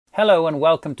Hello and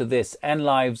welcome to this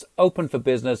NLive's Open for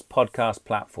Business podcast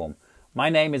platform. My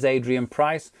name is Adrian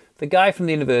Price, the guy from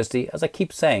the university, as I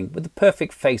keep saying, with the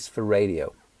perfect face for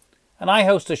radio. And I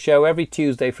host a show every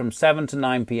Tuesday from 7 to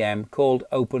 9 p.m. called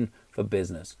Open for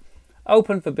Business.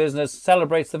 Open for Business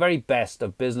celebrates the very best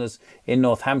of business in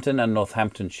Northampton and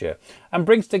Northamptonshire and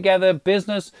brings together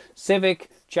business, civic,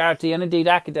 charity and indeed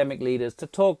academic leaders to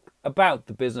talk about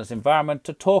the business environment,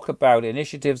 to talk about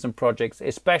initiatives and projects,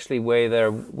 especially where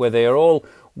they are all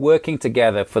working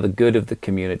together for the good of the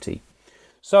community.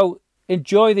 So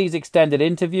enjoy these extended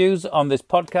interviews on this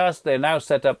podcast. They're now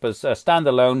set up as a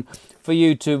standalone for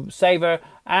you to savour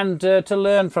and to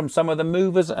learn from some of the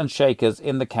movers and shakers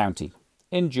in the county.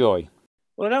 Enjoy.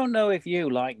 Well, I don't know if you,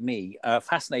 like me, are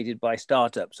fascinated by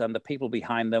startups and the people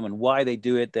behind them and why they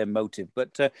do it, their motive,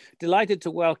 but delighted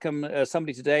to welcome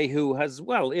somebody today who has,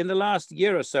 well, in the last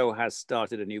year or so has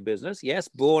started a new business, yes,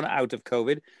 born out of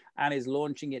COVID, and is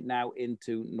launching it now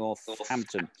into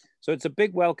Northampton. So it's a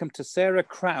big welcome to Sarah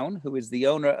Crown, who is the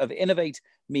owner of Innovate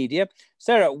Media.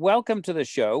 Sarah, welcome to the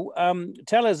show.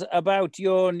 Tell us about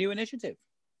your new initiative.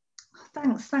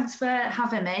 Thanks for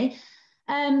having me.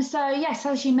 So yes,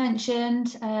 as you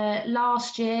mentioned,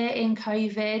 last year in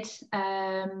COVID,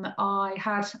 I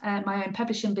had my own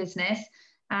publishing business,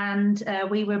 and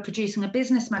we were producing a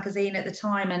business magazine at the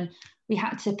time, and we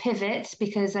had to pivot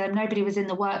because nobody was in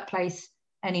the workplace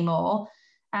anymore.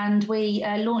 And we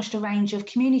launched a range of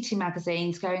community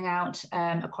magazines going out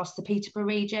across the Peterborough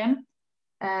region.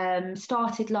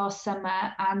 Started last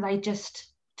summer, and they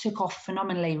just took off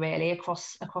phenomenally, really,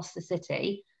 across the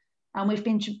city. And we've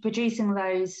been producing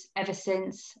those ever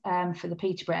since for the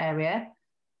Peterborough area.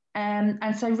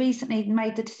 And so recently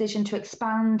made the decision to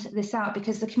expand this out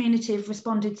because the community have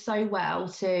responded so well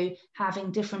to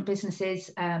having different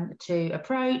businesses to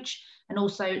approach, and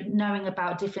also knowing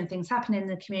about different things happening in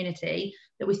the community,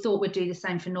 that we thought we'd do the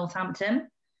same for Northampton.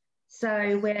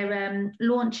 So we're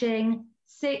launching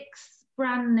 6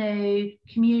 brand new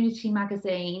community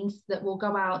magazines that will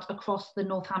go out across the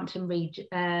Northampton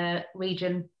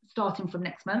region starting from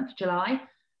next month, July.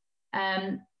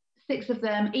 6 of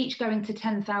them, each going to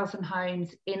 10,000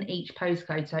 homes in each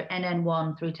postcode, so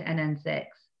NN1 through to NN6.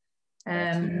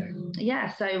 Yeah,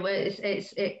 so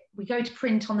we go to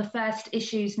print on the first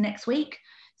issues next week.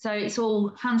 So it's all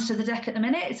hands to the deck at the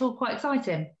minute. It's all quite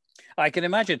exciting. I can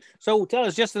imagine. So tell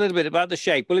us just a little bit about the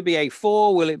shape. Will it be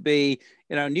A4? Will it be,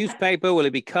 newspaper? Will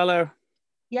it be colour?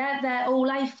 Yeah, they're all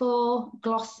A4,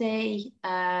 glossy,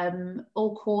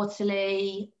 all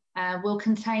quarterly. Will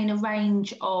contain a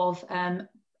range of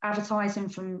advertising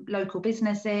from local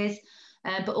businesses,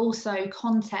 but also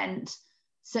content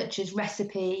such as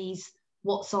recipes,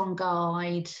 what's on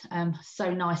guide.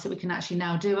 So nice that we can actually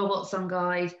now do a what's on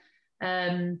guide.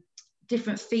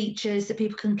 Different features that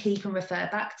people can keep and refer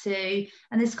back to.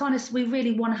 And this we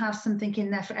really want to have something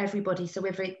in there for everybody. So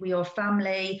whether you're a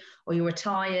family or you're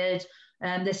retired,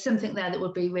 there's something there that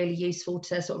would be really useful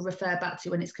to sort of refer back to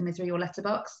when it's coming through your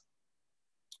letterbox.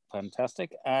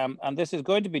 Fantastic. And this is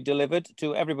going to be delivered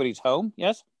to everybody's home,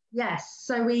 yes? Yes.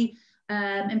 So we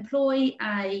employ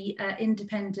a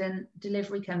independent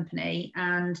delivery company,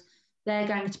 and they're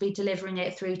going to be delivering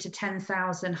it through to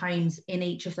 10,000 homes in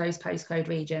each of those postcode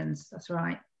regions. That's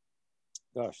right.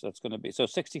 Gosh, that's going to be, so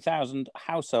 60,000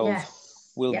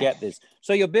 households will yes. get this.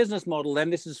 So your business model then,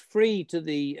 this is free to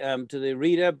the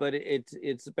reader, but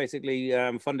it's basically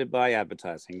funded by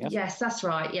advertising, yes? Yes, that's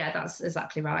right. Yeah, that's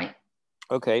exactly right.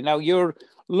 Okay, now you're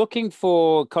looking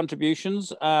for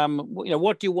contributions.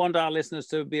 What do you want our listeners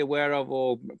to be aware of,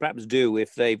 or perhaps do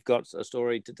if they've got a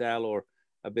story to tell or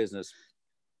a business?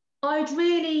 It'd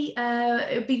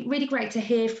be really great to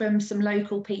hear from some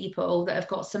local people that have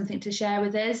got something to share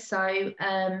with us. So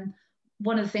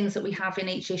one of the things that we have in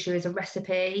each issue is a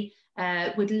recipe.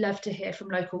 We'd love to hear from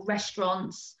local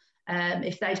restaurants.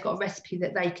 If they've got a recipe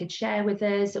that they could share with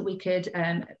us, that we could,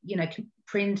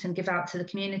 print and give out to the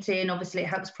community. And obviously it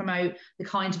helps promote the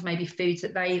kind of maybe foods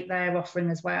that they're offering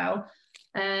as well.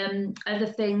 Other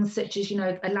things such as,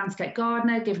 a landscape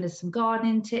gardener giving us some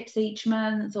gardening tips each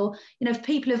month, or, if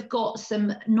people have got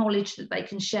some knowledge that they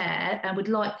can share and would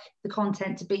like the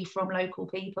content to be from local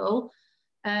people.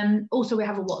 Also, we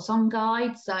have a what's on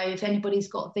guide. So if anybody's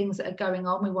got things that are going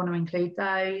on, we want to include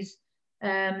those.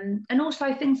 And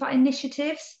also things like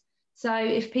initiatives. So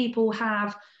if people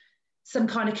have some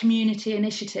kind of community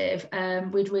initiative,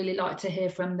 we'd really like to hear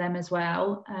from them as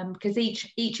well, because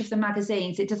each of the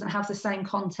magazines, it doesn't have the same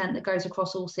content that goes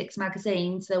across all 6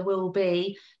 magazines. There will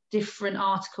be different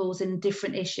articles in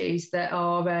different issues that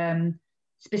are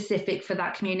specific for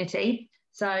that community.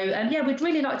 So yeah, we'd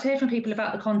really like to hear from people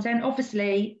about the content.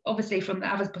 Obviously from the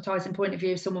advertising point of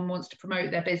view, if someone wants to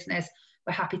promote their business,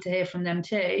 we're happy to hear from them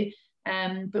too.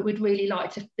 But we'd really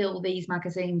like to fill these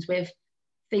magazines with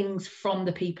things from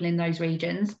the people in those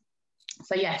regions.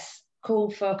 So yes,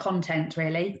 call for content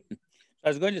really. I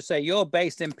was going to say, you're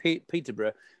based in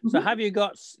Peterborough. So have you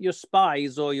got your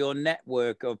spies or your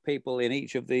network of people in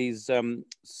each of these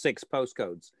 6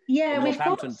 postcodes? Yeah, we've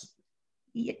got some,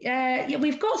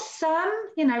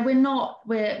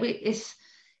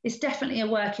 it's definitely a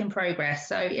work in progress.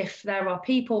 So if there are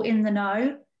people in the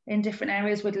know in different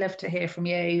areas, we'd love to hear from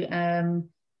you.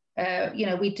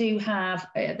 We do have,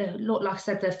 like I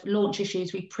said, the launch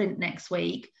issues we print next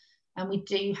week. And we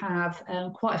do have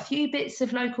quite a few bits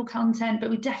of local content, but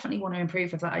we definitely want to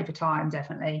improve with that over time,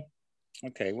 definitely.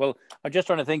 Okay, well, I'm just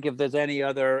trying to think if there's any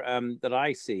other that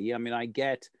I see. I mean, I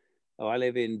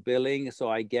live in Billing, so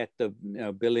I get the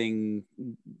Billing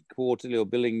Quarterly or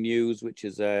Billing News, which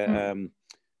is I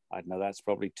don't know, that's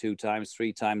probably 2 times,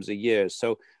 3 times a year.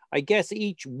 So I guess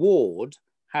each ward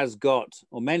has got,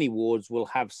 or many wards will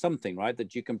have something, right,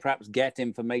 that you can perhaps get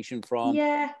information from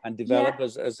and develop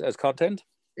as content.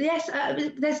 Yes,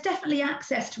 there's definitely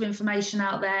access to information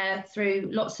out there through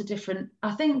lots of different.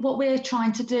 I think what we're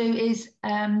trying to do is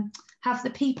have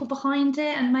the people behind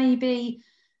it, and maybe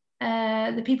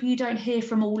the people you don't hear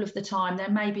from all of the time. They're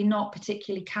maybe not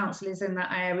particularly counsellors in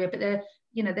that area, but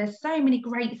there's so many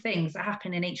great things that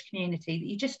happen in each community that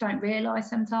you just don't realise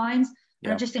sometimes.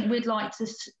 And I just think we'd like to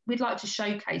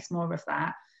showcase more of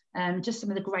that. Just some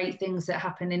of the great things that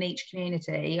happen in each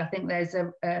community. I think there's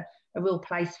a real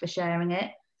place for sharing it.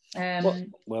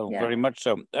 Very much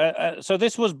so. So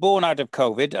this was born out of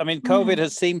COVID. I mean, COVID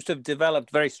seems to have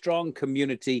developed very strong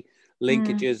community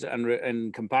linkages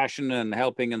and compassion and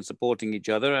helping and supporting each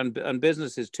other, and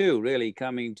businesses too, really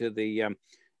coming to the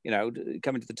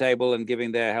coming to the table and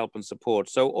giving their help and support.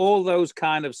 So all those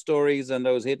kind of stories and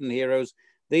those hidden heroes,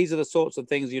 these are the sorts of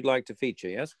things you'd like to feature,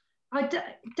 yes?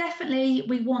 Definitely,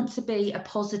 we want to be a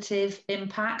positive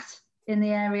impact in the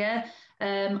area.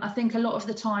 I think a lot of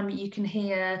the time you can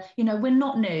hear, we're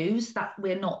not news,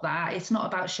 we're not that. It's not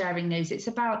about sharing news. It's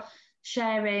about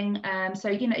sharing. So,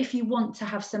 if you want to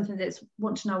have something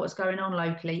want to know what's going on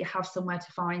locally, you have somewhere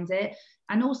to find it.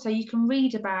 And also you can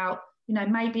read about,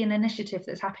 maybe an initiative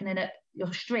that's happening at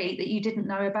your street that you didn't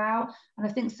know about. And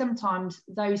I think sometimes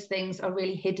those things are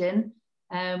really hidden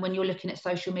when you're looking at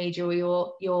social media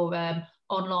or you're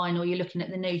online, or you're looking at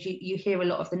the news. You hear a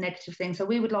lot of the negative things. So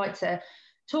we would like to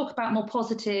talk about more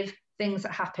positive things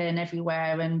that happen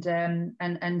everywhere, and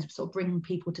sort of bring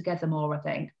people together more, I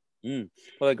think.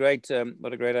 What a great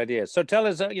idea. So tell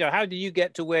us, how do you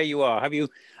get to where you are?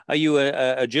 Are you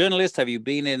a journalist? Have you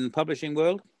been in the publishing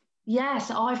world? Yes,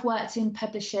 I've worked in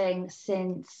publishing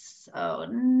since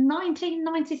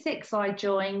 1996. I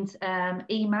joined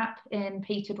EMAP in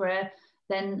Peterborough,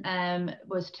 then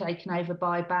was taken over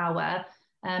by Bauer,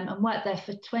 and worked there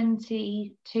for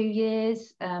 22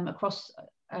 years across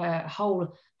a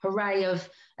whole array of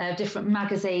different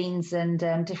magazines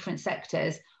and different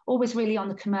sectors, always really on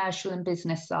the commercial and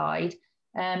business side.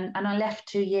 And I left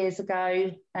 2 years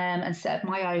ago and set up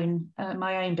my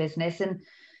own business. And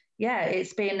yeah,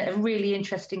 it's been a really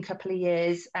interesting couple of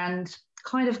years, and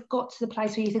kind of got to the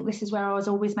place where you think, this is where I was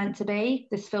always meant to be.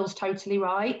 This feels totally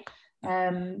right.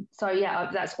 So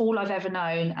yeah, that's all I've ever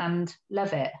known, and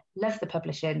love it. Love the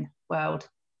publishing world.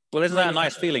 Well, isn't that a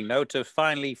nice feeling, though, to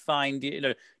finally find,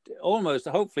 almost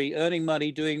hopefully earning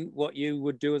money doing what you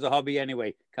would do as a hobby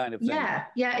anyway, kind of thing.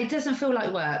 Yeah, it doesn't feel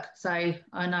like work. So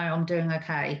I know I'm doing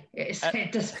okay.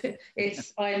 I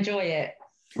enjoy it.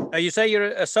 Now, you say you're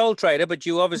a sole trader, but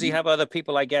you obviously have other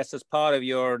people, I guess, as part of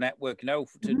your network,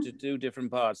 to do different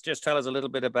parts. Just tell us a little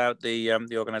bit about the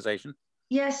organization.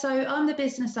 Yeah, so I'm the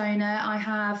business owner. I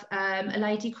have a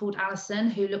lady called Alison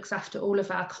who looks after all of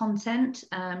our content.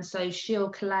 So she'll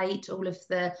collate all of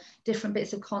the different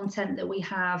bits of content that we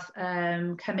have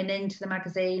coming into the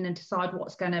magazine and decide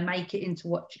what's going to make it into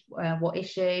what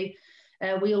issue.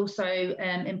 We also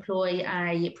employ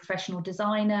a professional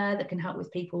designer that can help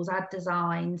with people's ad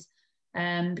designs,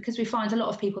 because we find a lot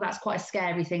of people, that's quite a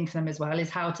scary thing for them as well,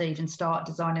 is how to even start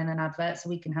designing an advert. So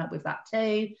we can help with that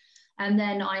too. And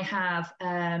then I have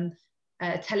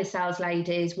telesales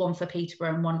ladies, one for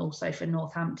Peterborough and one also for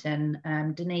Northampton.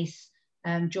 Denise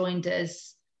joined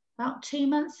us about 2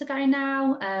 months ago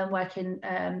now, working,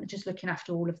 just looking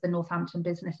after all of the Northampton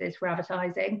businesses for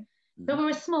advertising. So we're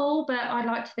a small, but I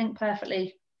like to think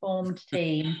perfectly formed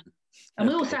team. And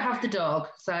we also have the dog.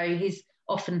 So he's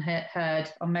often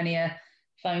heard on many a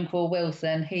phone call,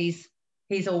 Wilson. He's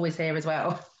always here as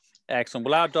well. Excellent.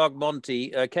 Well, our dog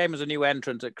Monty came as a new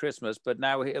entrant at Christmas, but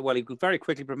now, he was very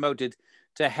quickly promoted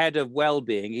to head of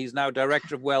well-being. He's now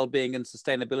director of well-being and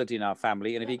sustainability in our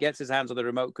family. And if he gets his hands on the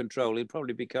remote control, he'll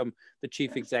probably become the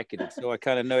chief executive. So I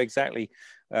kind of know exactly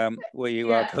where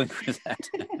you are going with that.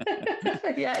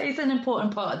 Yeah, he's an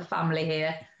important part of the family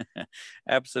here.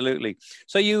 Absolutely.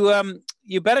 So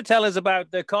you better tell us about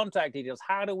the contact details.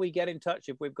 How do we get in touch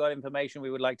if we've got information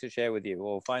we would like to share with you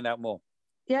or find out more?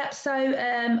 Yeah, so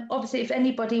obviously, if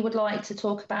anybody would like to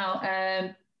talk about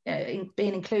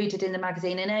being included in the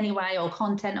magazine in any way or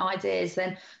content ideas,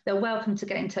 then they're welcome to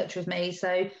get in touch with me.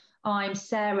 So I'm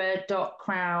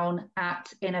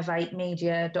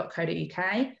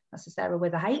sarah.crown@innovatemedia.co.uk. That's a Sarah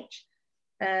with a H.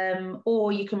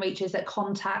 Or you can reach us at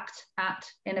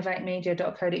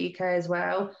contact@innovatemedia.co.uk as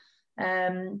well.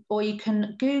 Or you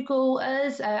can Google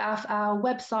us. Our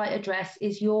website address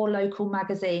is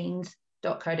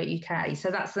yourlocalmagazines.co.uk.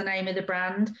 So that's the name of the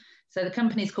brand. So the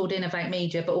company's called Innovate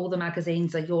Media, but all the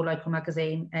magazines are Your Local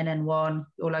Magazine, NN1,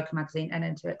 Your Local Magazine,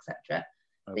 NN2, etc.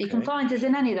 Okay. You can find us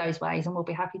in any of those ways and we'll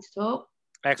be happy to talk.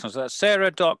 Excellent. So that's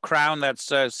sarah.crown, that's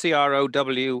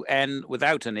CROWN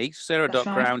without an E,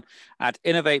 sarah.crown at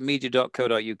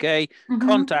innovatemedia.co.uk,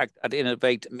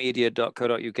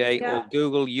 contact@innovatemedia.co.uk, or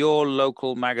Google Your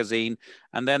Local Magazine,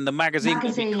 and then the magazine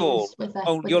will be called,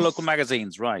 Your Local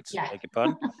Magazines, right, beg your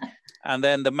pardon. And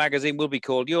then the magazine will be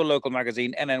called Your Local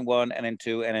Magazine, NN1,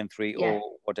 NN2, NN3, or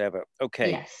whatever. Okay.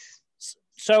 Yes.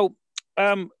 So,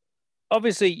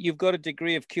 obviously, you've got a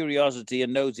degree of curiosity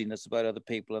and nosiness about other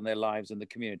people and their lives in the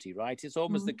community, right? It's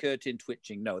almost the curtain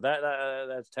twitching. No,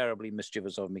 that's terribly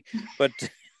mischievous of me. But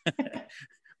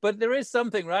but there is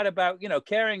something, right, about,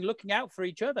 caring, looking out for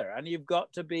each other. And you've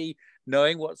got to be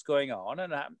knowing what's going on,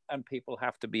 and people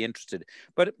have to be interested.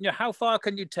 But, how far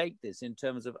can you take this in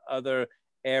terms of other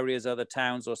areas, other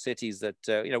towns or cities that,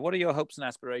 what are your hopes and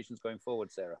aspirations going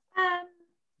forward, Sarah?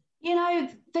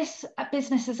 This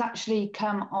business has actually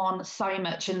come on so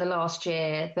much in the last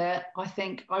year that I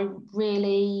think I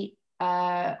really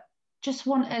just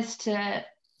want us to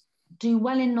do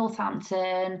well in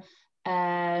Northampton,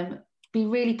 be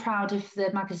really proud of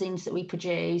the magazines that we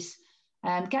produce,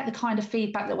 get the kind of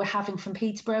feedback that we're having from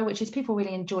Peterborough, which is people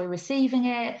really enjoy receiving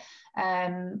it,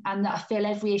 and that I feel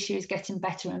every issue is getting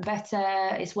better and better.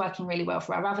 It's working really well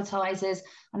for our advertisers.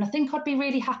 And I think I'd be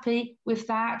really happy with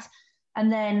that. And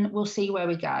then we'll see where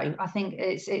we go. I think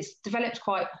it's developed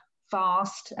quite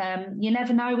fast. You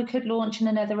never know, we could launch in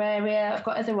another area. I've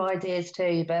got other ideas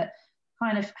too, but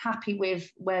kind of happy with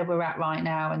where we're at right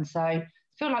now. And so I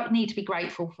feel like we need to be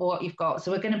grateful for what you've got.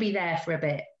 So we're going to be there for a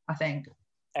bit, I think.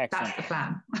 Excellent. That's the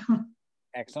plan.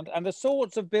 Excellent. And the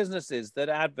sorts of businesses that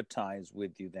advertise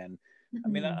with you then, I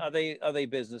mean, are they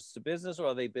business to business or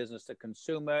are they business to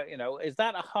consumer? Is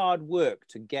that a hard work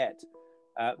to get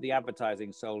the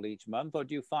advertising sold each month, or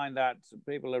do you find that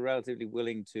people are relatively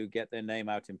willing to get their name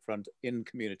out in front in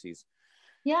communities?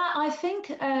 Yeah, I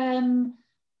think I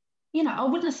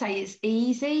wouldn't say it's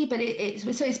easy, but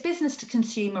it's business to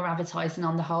consumer advertising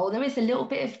on the whole. There is a little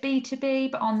bit of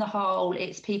B2B, but on the whole,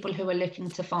 it's people who are looking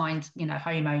to find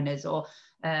homeowners or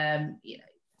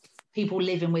people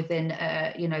living within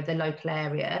the local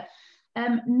area.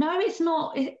 No, it's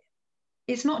not.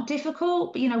 It's not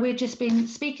difficult, but we've just been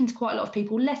speaking to quite a lot of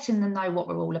people, letting them know what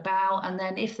we're all about. And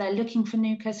then if they're looking for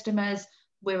new customers,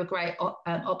 we're a great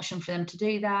option for them to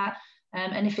do that.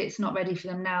 And if it's not ready for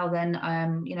them now, then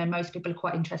most people are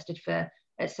quite interested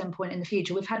at some point in the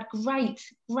future. We've had great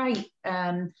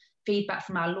feedback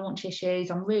from our launch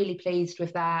issues. I'm really pleased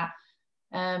with that.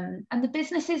 And the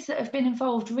businesses that have been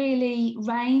involved really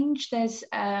range. There's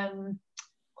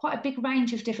quite a big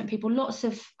range of different people, lots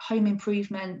of home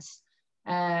improvements,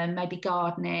 maybe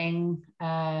gardening,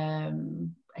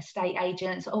 estate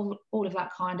agents, all of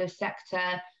that kind of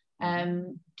sector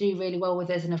do really well with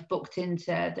us and have booked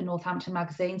into the Northampton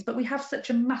magazines. But we have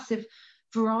such a massive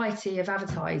variety of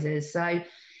advertisers. So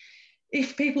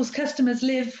if people's customers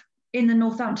live in the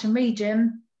Northampton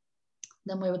region,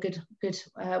 then we're a good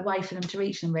way for them to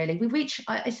reach them, really. We reach,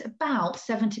 it's about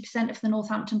 70% of the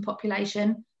Northampton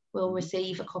population will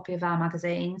receive a copy of our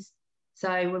magazines.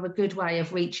 So we're a good way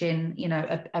of reaching,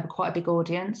 quite a big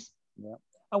audience. Yeah.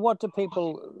 And what do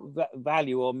people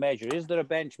value or measure? Is there a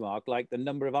benchmark, like the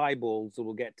number of eyeballs that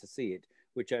will get to see it,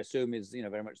 which I assume is,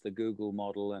 very much the Google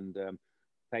model and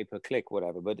pay-per-click,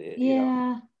 whatever. But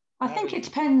I think it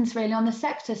depends really on the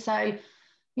sector. So,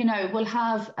 we'll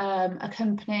have a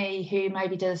company who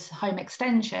maybe does home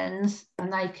extensions,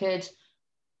 and they could.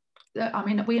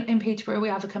 In Peterborough, we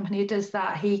have a company who does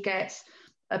that. He gets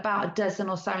about a dozen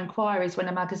or so inquiries when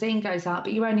a magazine goes out,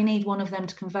 but you only need one of them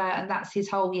to convert, and that's his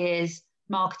whole year's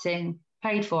marketing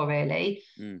paid for, really.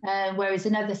 Whereas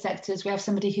in other sectors, we have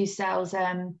somebody who sells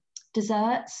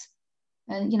desserts,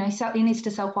 and he needs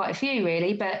to sell quite a few,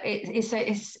 really. But it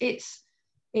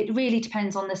really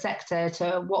depends on the sector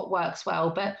to what works well.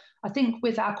 But I think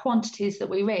with our quantities that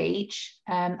we reach,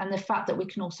 and the fact that we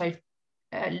can also,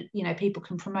 people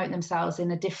can promote themselves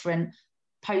in a different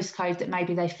postcode that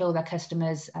maybe they feel their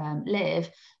customers live,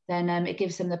 then it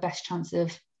gives them the best chance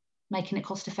of making it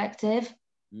cost effective.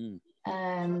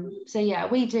 So yeah,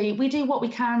 we do what we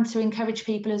can to encourage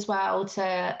people as well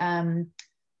to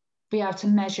be able to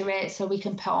measure it. So we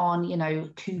can put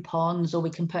on, coupons, or we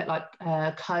can put like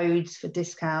codes for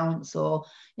discounts, or,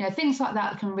 things like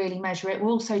that can really measure it. We're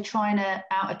also trying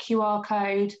out a QR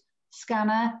code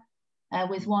scanner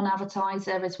with one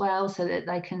advertiser as well, so that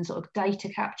they can sort of data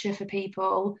capture for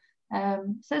people.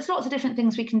 So there's lots of different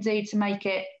things we can do to make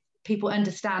it, people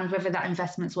understand whether that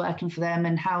investment's working for them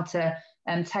and how to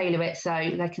tailor it so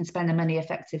they can spend the money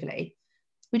effectively.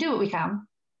 We do what we can.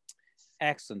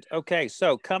 Excellent. Okay,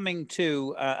 so coming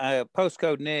to a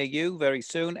postcode near you very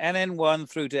soon, NN1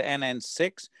 through to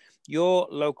NN6, your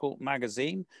local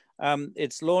magazine.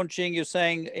 It's launching, you're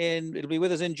saying, it'll be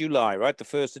with us in July, right? The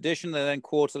first edition, and then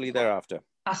quarterly thereafter.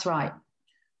 That's right.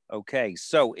 Okay,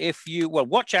 so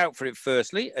watch out for it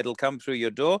firstly. It'll come through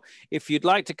your door. If you'd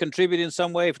like to contribute in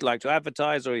some way, if you'd like to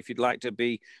advertise, or if you'd like to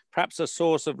be perhaps a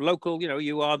source of local,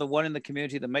 you are the one in the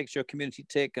community that makes your community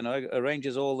tick and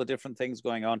arranges all the different things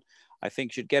going on, I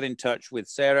think you should get in touch with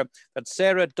Sarah. That's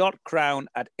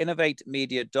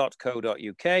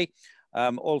sarah.crown@innovatemedia.co.uk.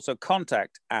 Also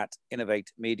contact at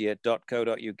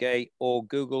innovatemedia.co.uk, or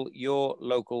Google your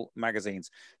local magazines.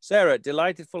 Sarah,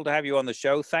 delightful to have you on the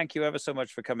show. Thank you ever so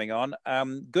much for coming on.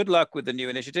 Good luck with the new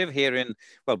initiative here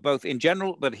both in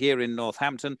general, but here in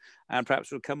Northampton, and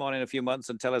perhaps we'll come on in a few months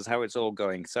and tell us how it's all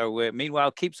going. So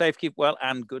meanwhile, keep safe, keep well,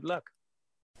 and good luck.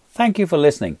 Thank you for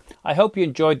listening. I hope you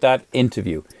enjoyed that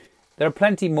interview. There are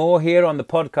plenty more here on the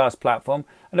podcast platform.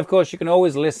 And of course, you can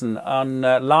always listen on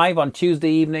live on Tuesday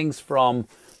evenings from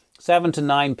 7 to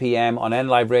 9 p.m. on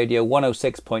NLive Radio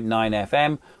 106.9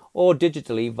 FM, or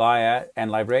digitally via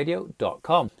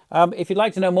nliveradio.com. If you'd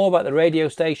like to know more about the radio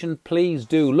station, please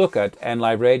do look at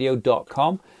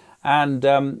nliveradio.com. And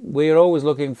we're always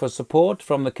looking for support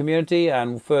from the community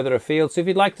and further afield. So if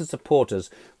you'd like to support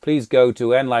us, please go to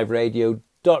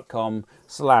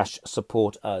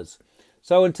nliveradio.com/support us.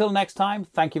 So until next time,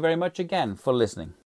 thank you very much again for listening.